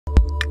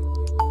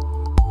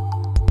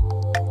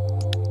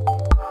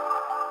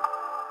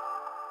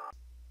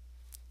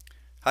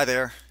Hi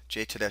there,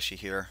 Jay Tedeschi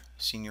here,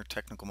 Senior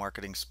Technical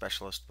Marketing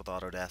Specialist with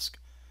Autodesk.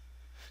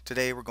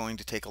 Today we're going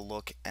to take a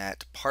look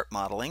at part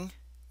modeling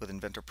with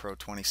Inventor Pro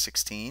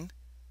 2016.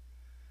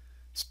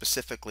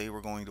 Specifically,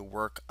 we're going to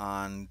work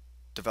on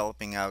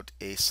developing out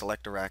a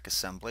selector rack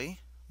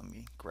assembly. Let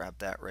me grab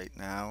that right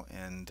now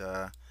and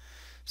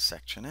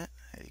section it.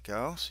 There you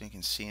go, so you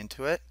can see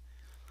into it.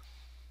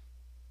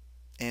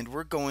 And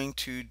we're going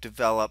to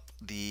develop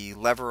the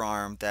lever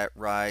arm that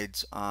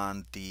rides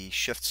on the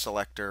shift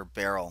selector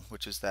barrel,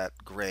 which is that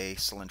gray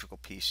cylindrical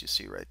piece you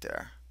see right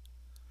there.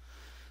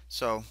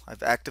 So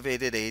I've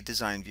activated a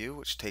design view,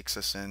 which takes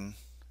us in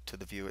to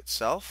the view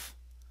itself.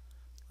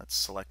 Let's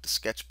select a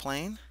sketch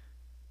plane,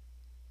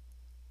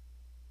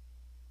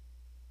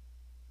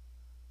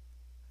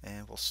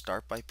 and we'll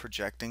start by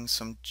projecting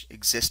some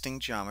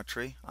existing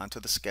geometry onto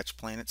the sketch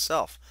plane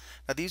itself.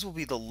 Now these will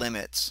be the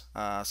limits,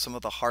 some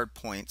of the hard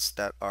points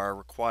that are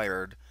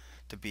required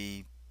to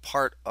be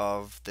part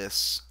of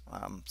this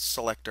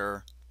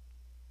selector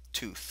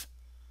tooth.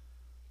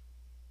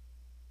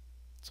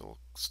 So we'll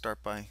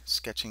start by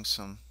sketching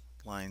some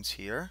lines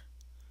here,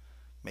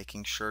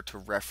 making sure to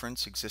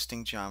reference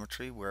existing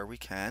geometry where we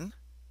can,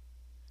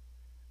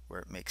 where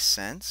it makes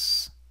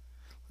sense.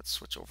 Let's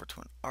switch over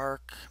to an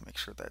arc, make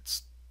sure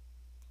that's,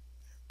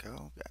 there we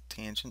go, got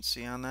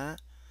tangency on that.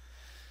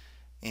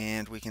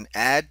 And we can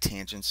add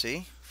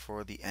tangency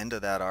for the end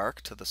of that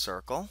arc to the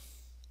circle.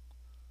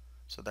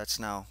 So that's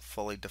now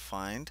fully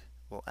defined.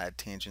 We'll add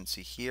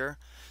tangency here.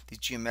 These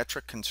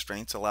geometric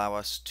constraints allow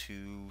us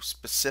to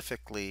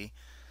specifically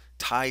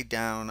tie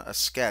down a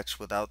sketch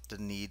without the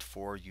need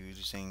for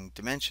using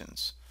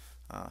dimensions.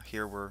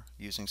 Here we're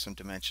using some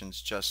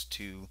dimensions just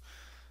to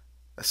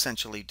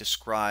essentially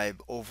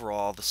describe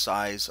overall the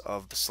size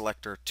of the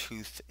selector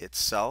tooth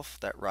itself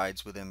that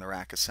rides within the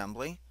rack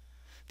assembly.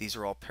 These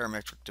are all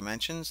parametric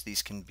dimensions.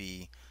 These can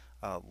be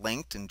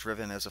linked and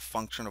driven as a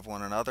function of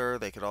one another.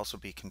 They could also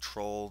be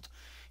controlled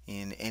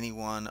in any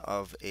one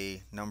of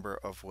a number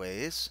of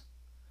ways.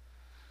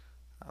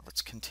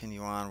 Let's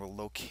continue on. We'll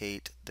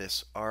locate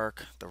this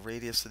arc, the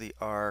radius of the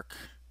arc.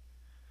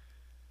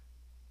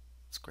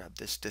 Let's grab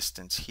this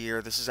distance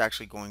here. This is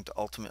actually going to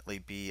ultimately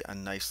be a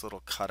nice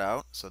little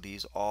cutout, so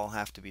these all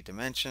have to be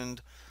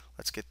dimensioned.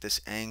 Let's get this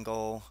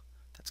angle.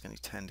 That's going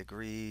to be 10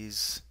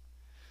 degrees.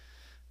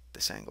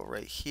 This angle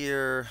right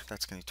here,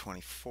 that's going to be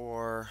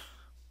 24.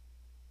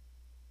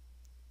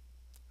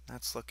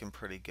 That's looking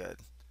pretty good.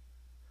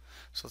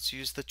 So let's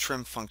use the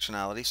trim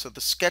functionality. So the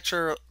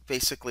sketcher,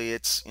 basically,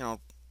 it's,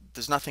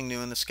 there's nothing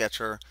new in the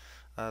sketcher.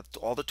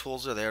 All the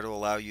tools are there to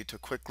allow you to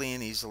quickly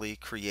and easily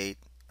create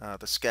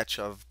the sketch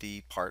of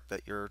the part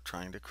that you're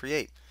trying to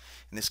create.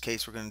 In this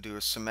case, we're going to do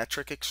a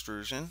symmetric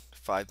extrusion,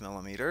 5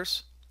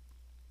 millimeters.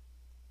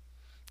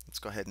 Let's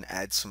go ahead and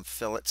add some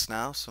fillets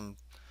now.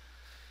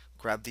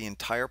 Grab the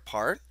entire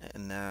part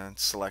and then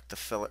select the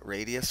fillet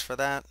radius for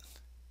that.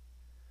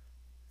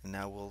 And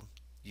now we'll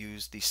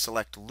use the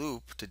select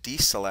loop to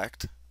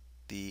deselect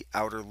the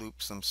outer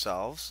loops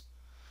themselves.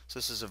 So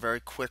this is a very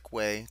quick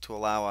way to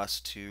allow us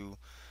to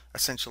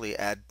essentially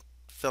add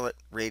fillet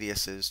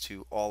radiuses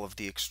to all of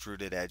the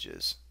extruded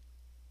edges.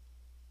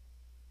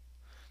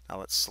 Now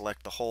let's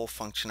select the whole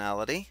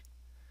functionality.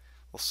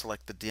 We'll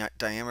select the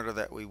diameter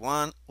that we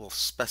want. We'll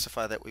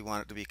specify that we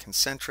want it to be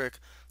concentric.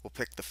 We'll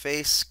pick the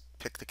face,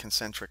 pick the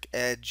concentric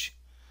edge.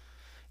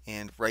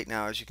 And right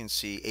now, as you can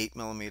see, 8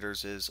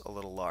 millimeters is a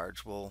little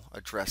large. We'll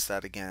address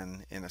that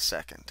again in a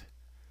second.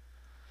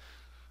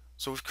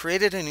 So we've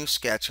created a new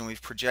sketch and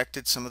we've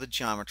projected some of the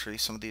geometry,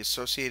 some of the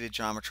associated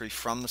geometry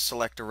from the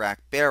selector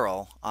rack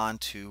barrel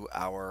onto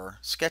our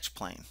sketch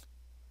plane.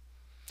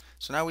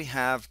 So now we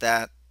have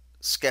that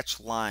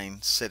sketch line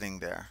sitting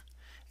there,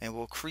 and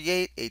we'll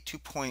create a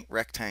 2-point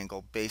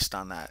rectangle based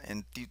on that.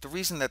 And the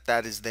reason that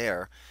that is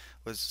there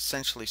was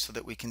essentially so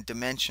that we can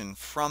dimension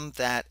from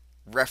that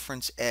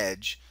reference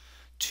edge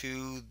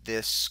to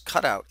this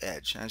cutout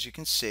edge. As you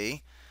can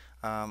see,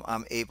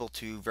 I'm able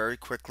to very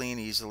quickly and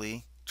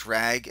easily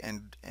drag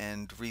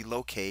and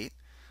relocate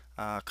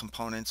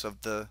components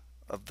of the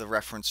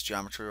reference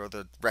geometry or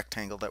the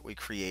rectangle that we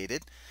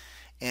created.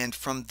 And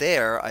from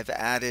there, I've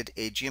added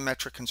a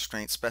geometric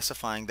constraint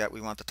specifying that we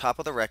want the top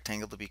of the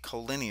rectangle to be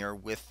collinear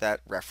with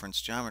that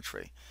reference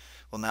geometry.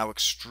 We'll now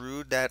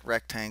extrude that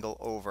rectangle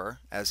over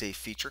as a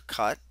feature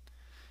cut,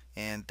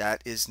 and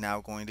that is now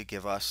going to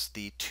give us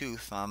the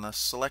tooth on the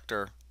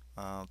selector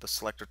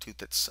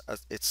tooth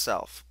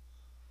itself.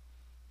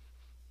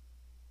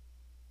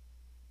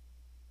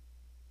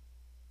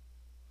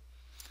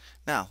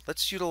 Now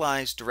let's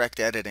utilize direct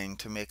editing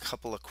to make a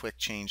couple of quick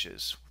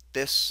changes.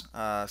 This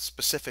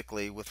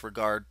specifically with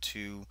regard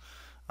to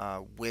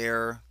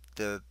where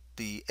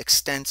the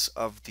extents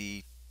of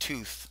the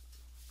tooth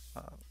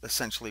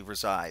essentially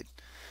reside.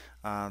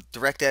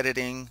 Direct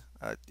editing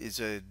is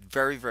a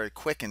very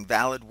quick and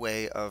valid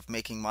way of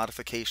making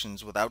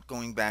modifications without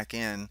going back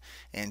in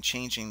and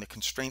changing the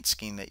constraint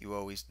scheme that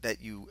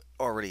you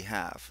already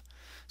have.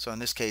 So in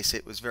this case,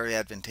 it was very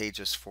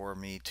advantageous for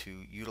me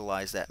to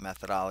utilize that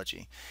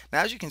methodology.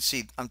 Now, as you can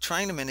see, I'm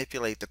trying to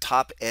manipulate the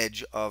top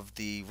edge of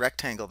the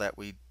rectangle that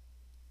we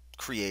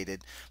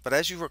created, but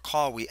as you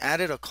recall, we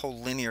added a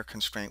collinear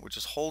constraint, which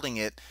is holding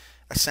it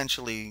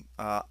essentially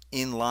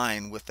in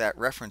line with that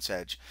reference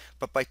edge.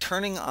 But by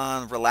turning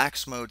on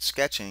relax mode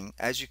sketching,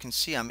 as you can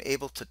see, I'm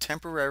able to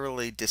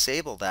temporarily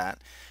disable that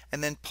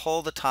and then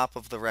pull the top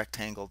of the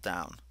rectangle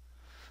down.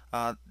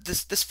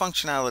 This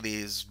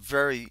functionality is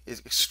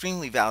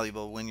extremely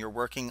valuable when you're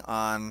working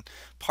on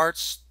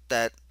parts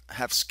that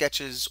have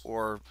sketches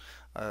or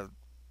uh,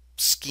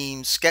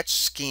 sketch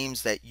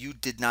schemes that you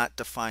did not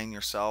define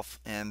yourself,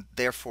 and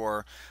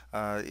therefore,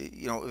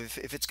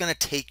 if it's going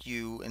to take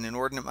you an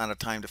inordinate amount of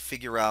time to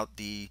figure out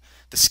the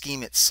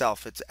scheme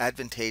itself, it's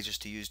advantageous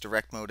to use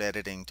direct mode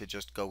editing to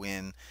just go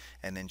in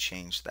and then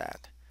change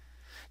that.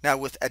 Now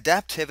with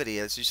adaptivity,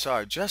 as you saw,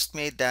 I just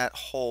made that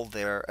hole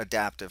there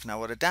adaptive. Now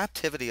what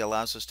adaptivity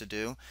allows us to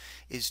do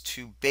is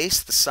to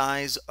base the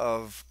size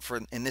of,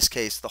 in this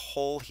case, the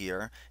hole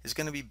here is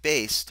going to be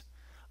based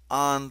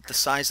on the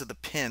size of the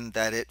pin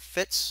that it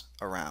fits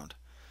around.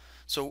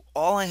 So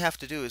all I have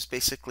to do is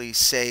basically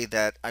say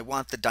that I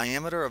want the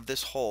diameter of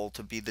this hole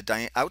to be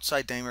the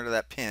outside diameter of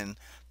that pin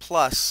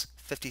plus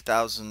 50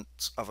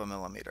 thousandths of a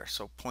millimeter,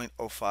 so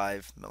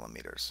 0.05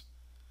 millimeters.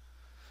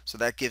 So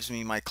that gives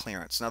me my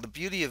clearance. Now the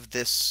beauty of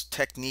this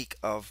technique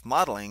of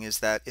modeling is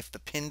that if the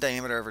pin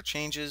diameter ever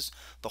changes,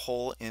 the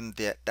hole in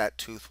that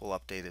tooth will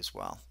update as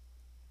well.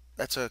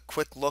 That's a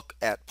quick look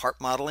at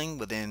part modeling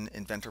within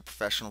Inventor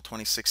Professional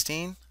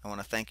 2016. I want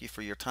to thank you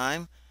for your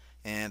time,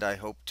 and I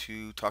hope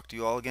to talk to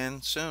you all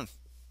again soon.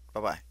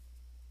 Bye-bye.